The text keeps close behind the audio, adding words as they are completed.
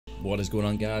What is going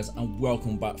on, guys, and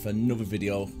welcome back for another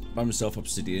video by myself,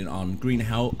 Obsidian, on Green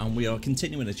Hell, and we are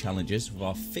continuing the challenges with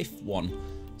our fifth one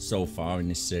so far in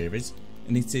this series,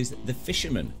 and it is the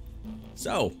Fisherman.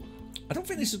 So I don't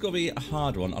think this is going to be a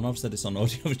hard one, and I've said this on all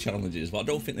the other challenges, but I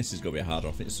don't think this is going to be a hard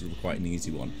one. I think this is going to be quite an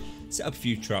easy one. Set up a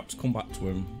few traps, come back to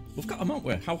them. We've got them, haven't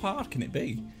we? How hard can it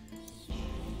be?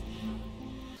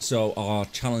 So our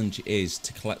challenge is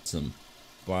to collect them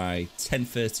by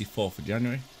 10:30, 4th of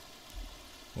January.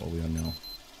 What are we on now?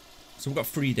 So we've got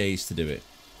 3 days to do it.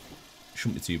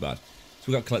 Shouldn't be too bad. So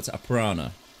we've got to collect a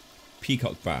piranha,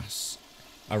 peacock bass,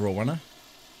 arowana,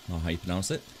 or how you pronounce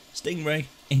it, stingray,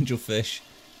 angelfish,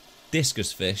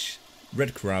 discus fish,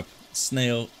 red crab,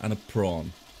 snail, and a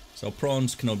prawn. So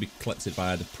prawns can all be collected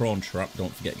via the prawn trap,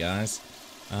 don't forget, guys.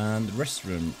 And the rest of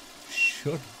them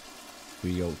should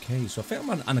be okay. So I think I'm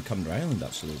on Anaconda Island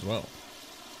actually as well.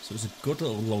 So it's a good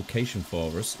little location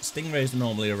for us. Stingrays are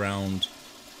normally around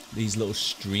these little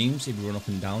streams. If you run up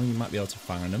and down, you might be able to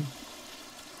find them.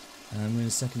 And we're in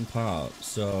the second part,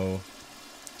 so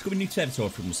it's going to be new territory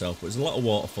for myself, but there's a lot of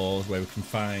waterfalls where we can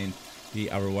find the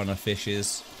arowana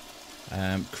fishes.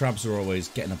 Crabs are always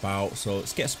getting about, so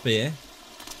let's get a spear.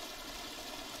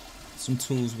 Some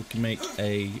tools. We can make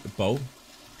a bow,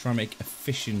 try and make a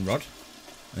fishing rod,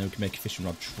 and then we can make a fishing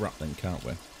rod trap then, can't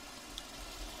we?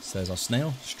 So there's our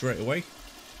snail straight away.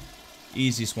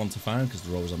 Easiest one to find because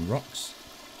they're always on rocks.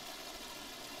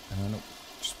 No,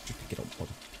 just pick it up,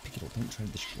 buddy. Pick it up, don't try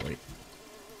and destroy it.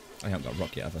 I haven't got a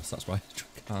rock yet ever, so that's why I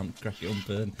can't crack it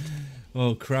unburn.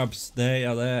 Oh, crabs, they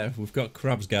are there. We've got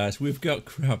crabs, guys. We've got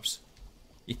crabs.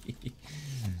 If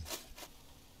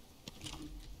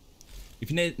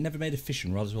you've never made a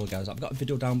fishing rod as well, guys, I've got a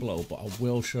video down below, but I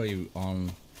will show you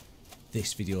on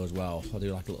this video as well. I'll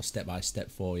do like a little step-by-step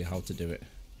for you how to do it.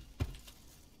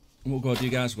 And what we'll go do,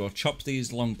 guys, we'll chop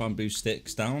these long bamboo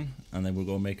sticks down, and then we'll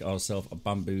go make ourselves a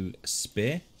bamboo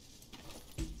spear.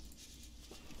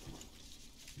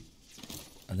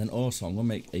 And then also I'm going to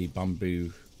make a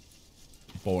bamboo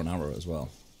bow and arrow as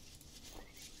well.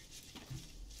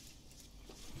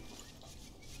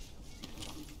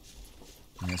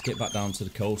 And let's get back down to the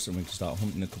coast and we can start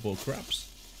hunting a couple of crabs.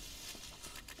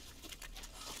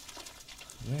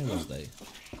 Where was they?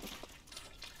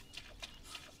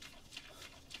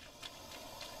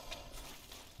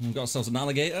 We've got ourselves an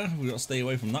alligator. We've got to stay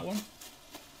away from that one.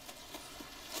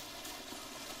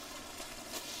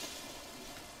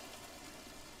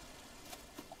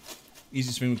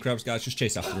 Easiest thing with crabs, guys, just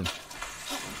chase after them.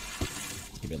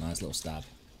 Give it a nice little stab.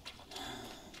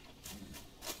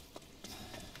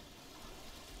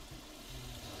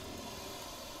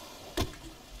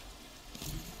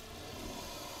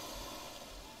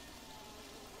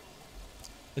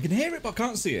 I can hear it, but I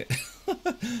can't see it.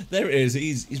 There it is.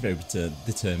 He's very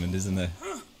determined, isn't he?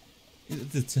 He's a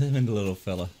determined little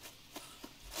fella.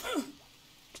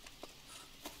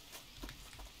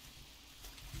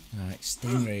 Right,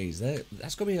 stingrays.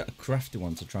 That's got to be a crafty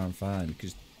one to try and find,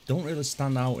 because they don't really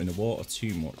stand out in the water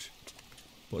too much.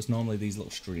 But it's normally these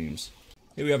little streams.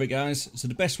 Here we have it, guys. So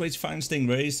the best way to find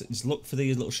stingrays is look for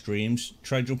these little streams.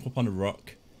 Try to jump up on a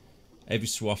rock every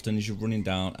so often as you're running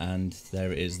down, and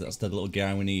there it is. That's the little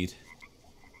guy we need.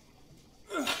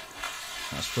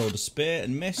 Let's throw the spear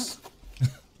and miss.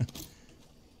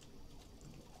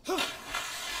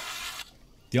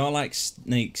 They are like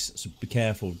snakes, so be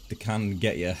careful. They can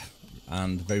get you,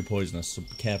 and very poisonous, so be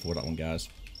careful with that one, guys.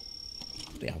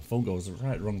 Yeah, phone goes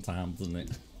right at the wrong time, doesn't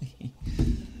it?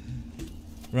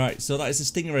 Right, so that is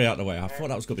the stingray out of the way. I thought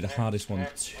that was going to be the hardest one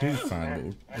to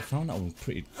find, but we found that one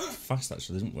pretty fast,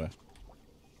 actually, didn't we?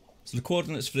 So the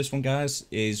coordinates for this one, guys,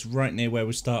 is right near where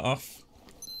we start off.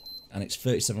 And it's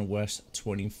 37 west,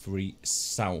 23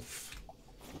 south.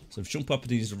 So if you jump up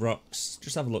these rocks,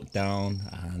 just have a look down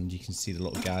and you can see the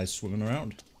little guys swimming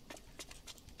around.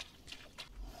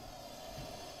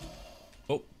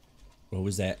 Oh, what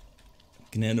was that?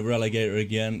 Can hear another alligator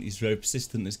again. He's very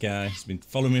persistent, this guy. He's been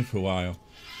following me for a while.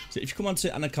 So if you come onto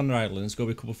Anaconda Island, there's going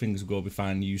to be a couple of things we're going to be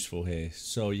finding useful here.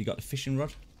 So you got the fishing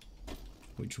rod,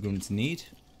 which we're going to need.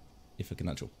 If I can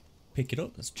actually pick it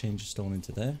up, let's change the stone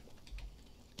into there.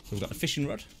 So we've got a fishing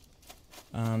rod,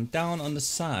 and down on the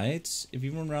sides, if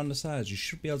you run around the sides, you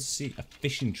should be able to see a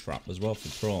fishing trap as well for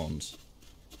prawns,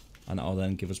 and that'll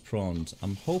then give us prawns.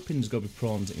 I'm hoping there's going to be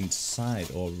prawns inside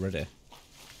already.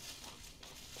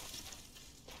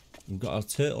 We've got our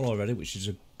turtle already, which is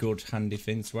a good handy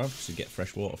thing to have, to get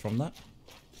fresh water from that.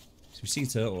 So if we see a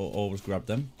turtle, we'll always grab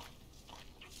them.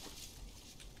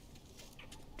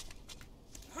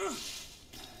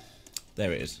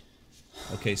 There it is.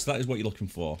 Okay, so that is what you're looking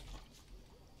for.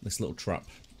 This little trap.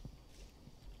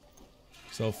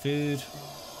 So food.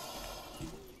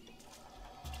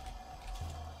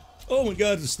 Oh my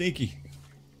god, it's sneaky.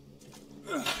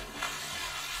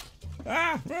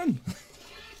 Ah, run!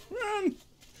 Run!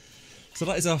 So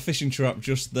that is our fishing trap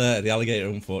just there. The alligator,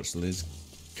 unfortunately, has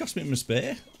cost me my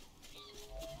spear.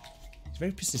 He's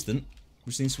very persistent.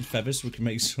 We've seen some feathers so we can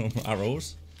make some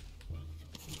arrows.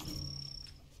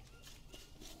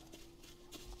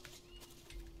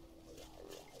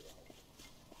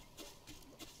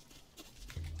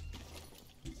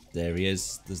 There he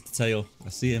is. There's the tail. I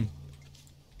see him.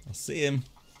 I see him.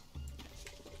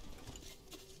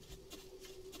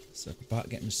 Circle back,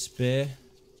 get him a spear.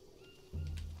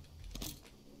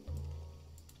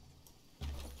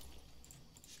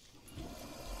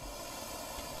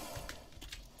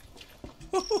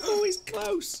 Oh, he's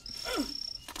close.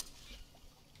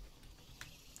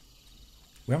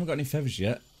 We haven't got any feathers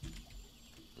yet,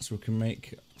 so we can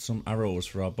make some arrows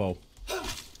for our bow.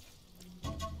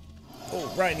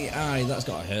 Oh, right in the eye. That's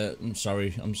gotta hurt. I'm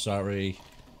sorry. I'm sorry.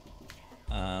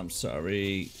 I'm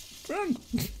sorry. Run!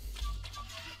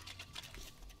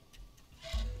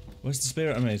 Where's the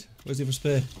spear I made? Where's the other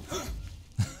spear?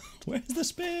 Where's the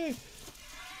spear?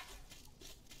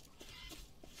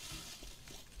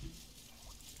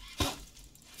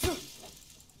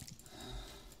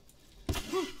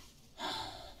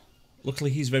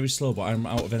 Luckily he's very slow, but I'm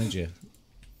out of energy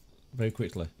very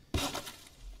quickly.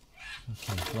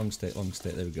 Okay, long stick,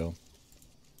 there we go.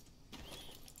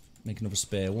 Make another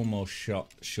spear, one more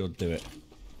shot should do it.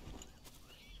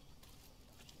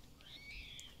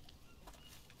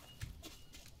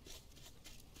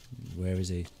 Where is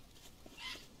he?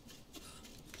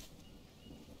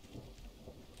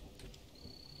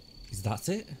 Is that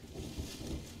it?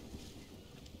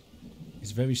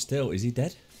 He's very still, is he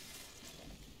dead?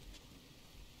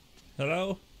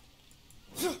 Hello?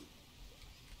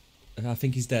 I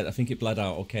think he's dead. I think it bled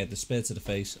out. Okay, the spear to the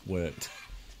face worked.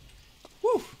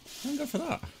 Woo! Thank God for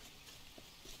that.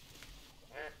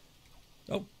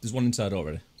 Oh, there's one inside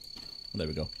already. Well, there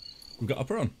we go. We've got a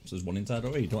prawn, so there's one inside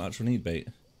already. You don't actually need bait.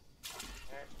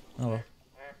 Oh well.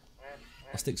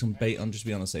 I'll stick some bait on just to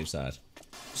be on the safe side.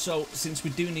 So, since we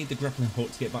do need the grappling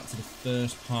hook to get back to the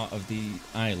first part of the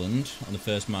island on the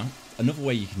first map, another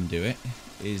way you can do it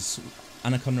is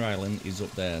Anaconda Island is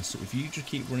up there. So if you just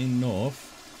keep running north,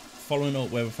 following up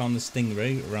where we found the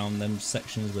stingray around them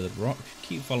sections with a rock,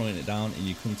 keep following it down and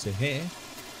you come to here.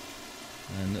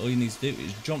 And all you need to do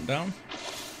is jump down,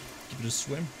 give it a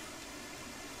swim,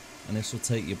 and this will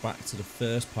take you back to the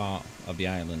first part of the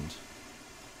island.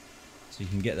 So you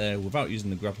can get there without using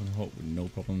the grappling hook with no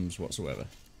problems whatsoever.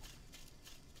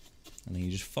 And then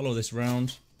you just follow this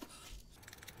round.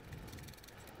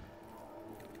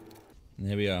 And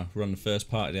here we are, we're on the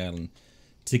first part of the island.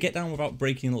 To get down without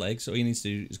breaking your legs, all you need to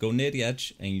do is go near the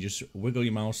edge and you just wiggle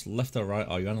your mouse left or right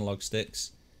or your analog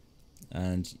sticks.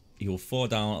 And he will fall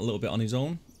down a little bit on his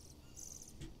own.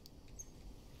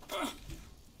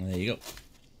 And there you go.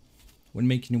 When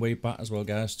making your way back as well,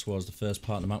 guys, towards the first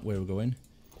part of the map where we're going,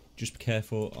 just be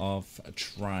careful of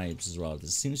tribes as well. There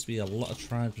seems to be a lot of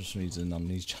tribes for some reason on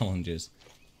these challenges.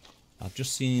 I've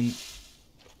just seen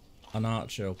an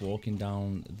archer walking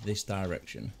down this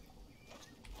direction.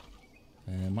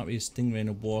 Might be a stingray in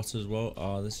the water as well.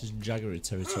 Oh, this is jaguar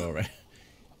territory.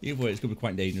 Either way, it's going to be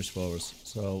quite dangerous for us.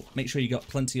 So make sure you got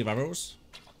plenty of arrows,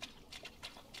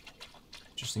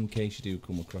 just in case you do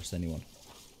come across anyone.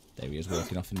 There he is,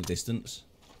 walking off in the distance.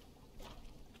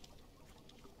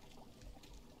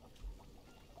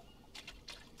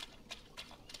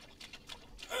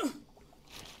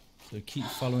 So keep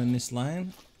following this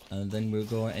line, and then we'll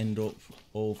go and end up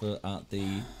over at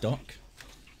the dock.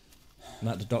 And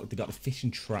at the dock, they got the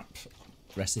fishing trap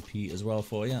recipe as well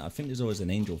for you. I think there's always an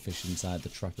angelfish inside the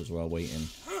trap as well waiting.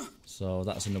 So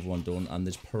that's another one done, and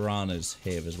there's piranhas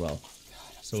here as well.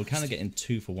 So we're kind of getting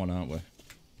 2 for 1, aren't we?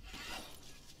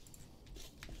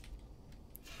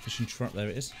 Fishing trap, there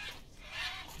it is.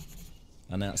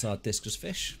 And that's our discus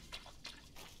fish.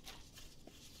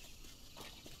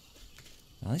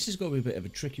 Now this is going to be a bit of a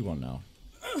tricky one now.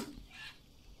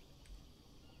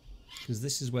 Because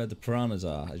this is where the piranhas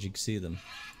are, as you can see them.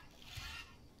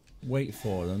 Wait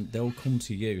for them, they'll come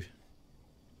to you.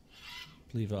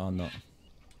 Believe it or not.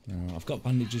 Now, I've got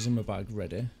bandages in my bag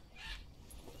ready.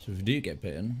 So if we do get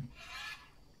bitten,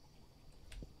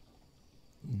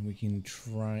 we can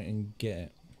try and get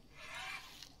it.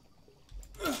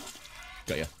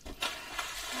 Got ya.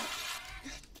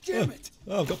 Damn it!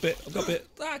 Oh, I've got bit. I've got bit.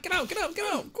 Ah, get out, get out,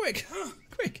 get out! Quick!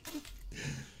 Quick!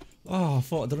 Oh, I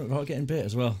thought I'd done it without getting bit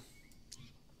as well.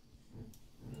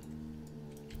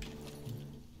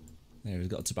 There, we've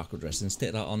got a tobacco dressing.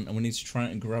 Stick that on, and we need to try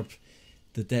and grab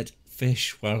the dead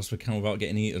fish whilst we can without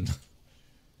getting eaten.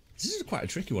 This is quite a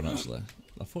tricky one actually.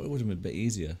 I thought it would have been a bit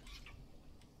easier.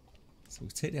 So we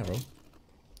take the arrow.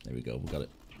 There we go, we got it.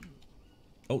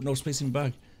 Oh, no space in the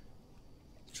bag.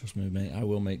 Trust me, mate, I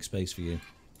will make space for you.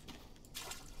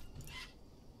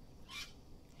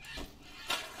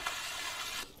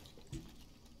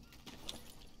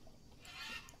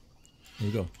 There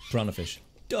we go, piranha fish.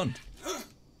 Done!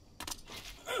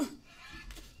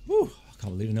 Woo! I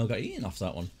can't believe I never got eaten off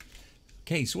that one.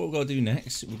 Okay, so what we're going to do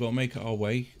next, we're going to make our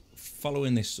way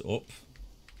following this up.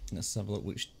 Let's have a look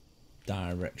which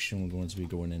direction we're going to be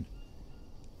going in.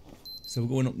 So we're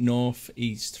going up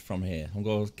northeast from here. I'm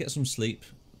going to get some sleep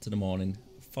to the morning,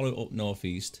 follow it up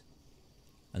northeast,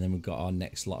 and then we've got our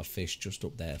next lot of fish just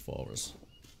up there for us.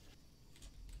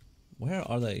 Where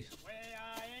are they?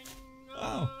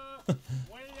 Oh!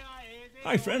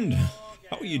 Hi friend,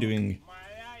 how are you doing?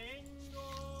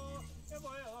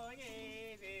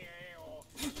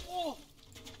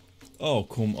 Oh,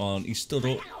 come on, he stood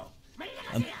up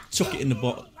and took it in the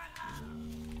butt.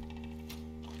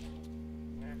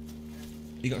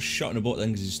 He got shot in the butt then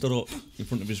because he stood up in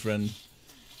front of his friend.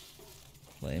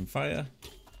 Playing fire.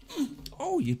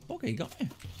 Oh, you bugger, you got me.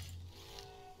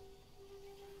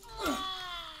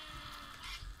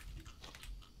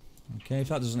 Okay, if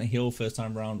that doesn't heal first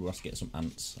time round, we'll have to get some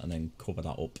ants and then cover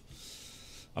that up.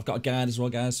 I've got a guide as well,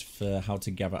 guys, for how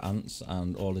to gather ants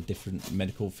and all the different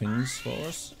medical things for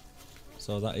us.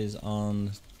 So that is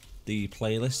on the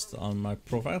playlist on my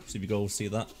profile, so if you go see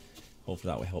that,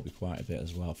 hopefully that will help you quite a bit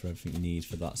as well for everything you need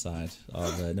for that side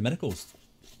of the medicals.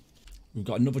 We've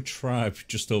got another tribe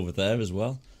just over there as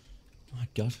well. Oh my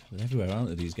god, they're everywhere, aren't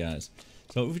they, these guys?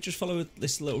 So if we just follow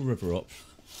this little river up,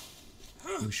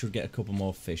 we should get a couple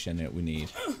more fish in it we need.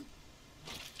 A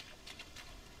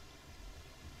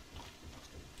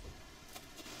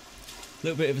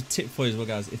little bit of a tip for you as well,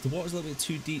 guys. If the water's a little bit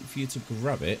too deep for you to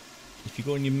grab it, if you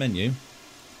go in your menu,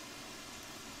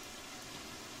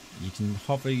 you can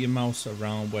hover your mouse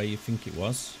around where you think it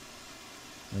was,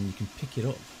 and you can pick it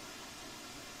up.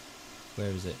 Where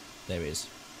is it? There it is.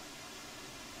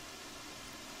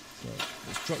 So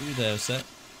let's drop you there a sec.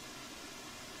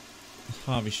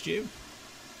 Harvest you.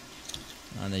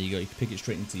 And there you go, you can pick it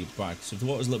straight into your bag. So if the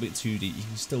water's a little bit too deep, you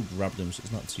can still grab them, so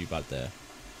it's not too bad there.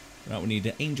 Right, we need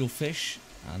an angelfish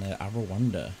and an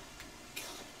arawanda.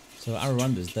 So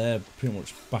arawandas, they're pretty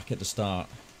much back at the start.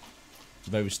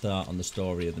 The very start on the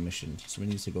story of the mission. So we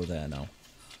need to go there now.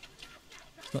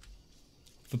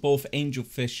 For both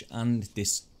angelfish and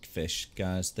disc fish,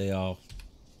 guys, they are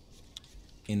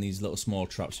in these little small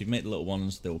traps. If you make the little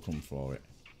ones, they'll come for it.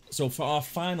 So for our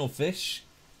final fish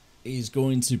is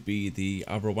going to be the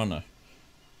arowana.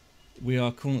 We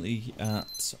are currently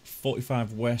at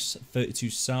 45 west,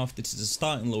 32 south. This is the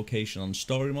starting location on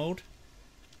story mode.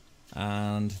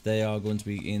 And they are going to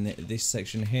be in this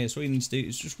section here. So what you need to do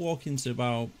is just walk into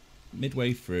about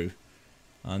midway through.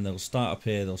 And they'll start up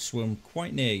here, they'll swim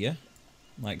quite near you.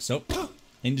 Like so.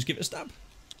 And just give it a stab.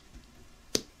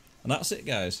 And that's it,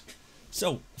 guys.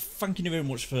 So, thank you very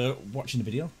much for watching the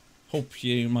video. Hope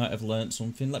you might have learnt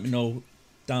something. Let me know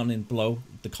down in below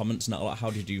the comments and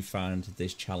how did you find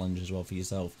this challenge as well for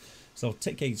yourself. So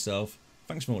take care of yourself.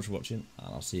 Thanks very much for watching,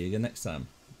 and I'll see you again next time.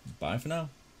 Bye for now.